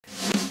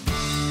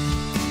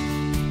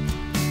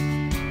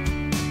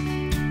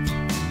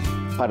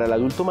Para el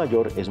adulto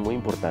mayor es muy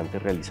importante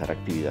realizar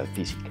actividad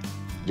física,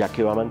 ya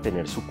que va a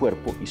mantener su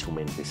cuerpo y su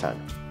mente sano.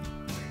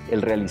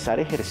 El realizar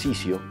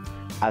ejercicio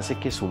hace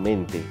que su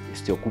mente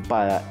esté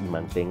ocupada y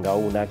mantenga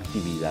una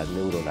actividad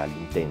neuronal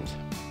intensa.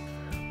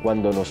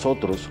 Cuando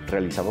nosotros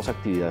realizamos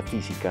actividad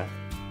física,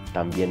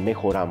 también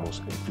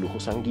mejoramos el flujo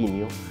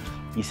sanguíneo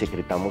y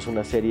secretamos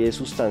una serie de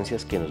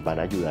sustancias que nos van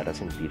a ayudar a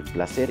sentir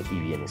placer y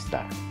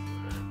bienestar,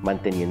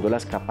 manteniendo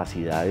las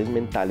capacidades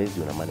mentales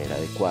de una manera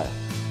adecuada.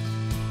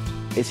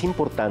 Es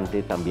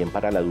importante también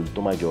para el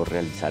adulto mayor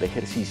realizar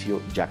ejercicio,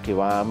 ya que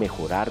va a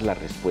mejorar la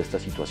respuesta a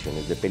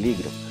situaciones de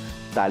peligro,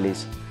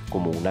 tales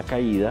como una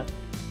caída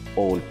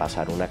o el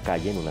pasar una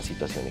calle en una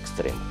situación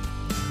extrema.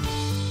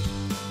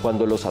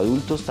 Cuando los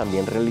adultos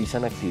también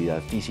realizan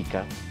actividad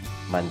física,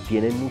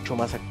 mantienen mucho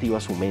más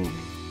activa su mente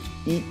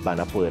y van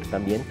a poder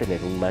también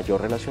tener un mayor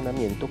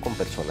relacionamiento con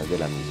personas de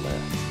la misma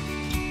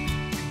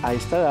edad. A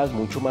esta edad,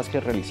 mucho más que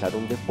realizar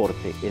un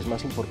deporte, es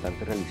más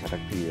importante realizar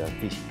actividad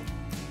física,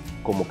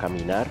 como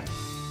caminar,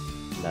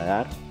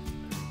 nadar,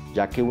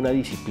 ya que una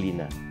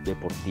disciplina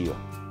deportiva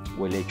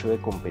o el hecho de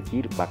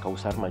competir va a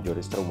causar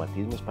mayores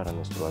traumatismos para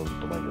nuestro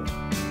adulto mayor.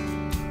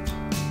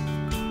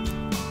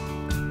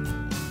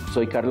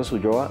 Soy Carlos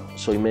Ulloa,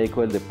 soy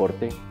médico del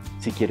deporte.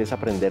 Si quieres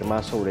aprender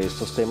más sobre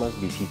estos temas,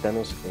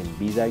 visítanos en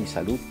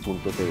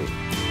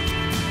vidaysalud.tv.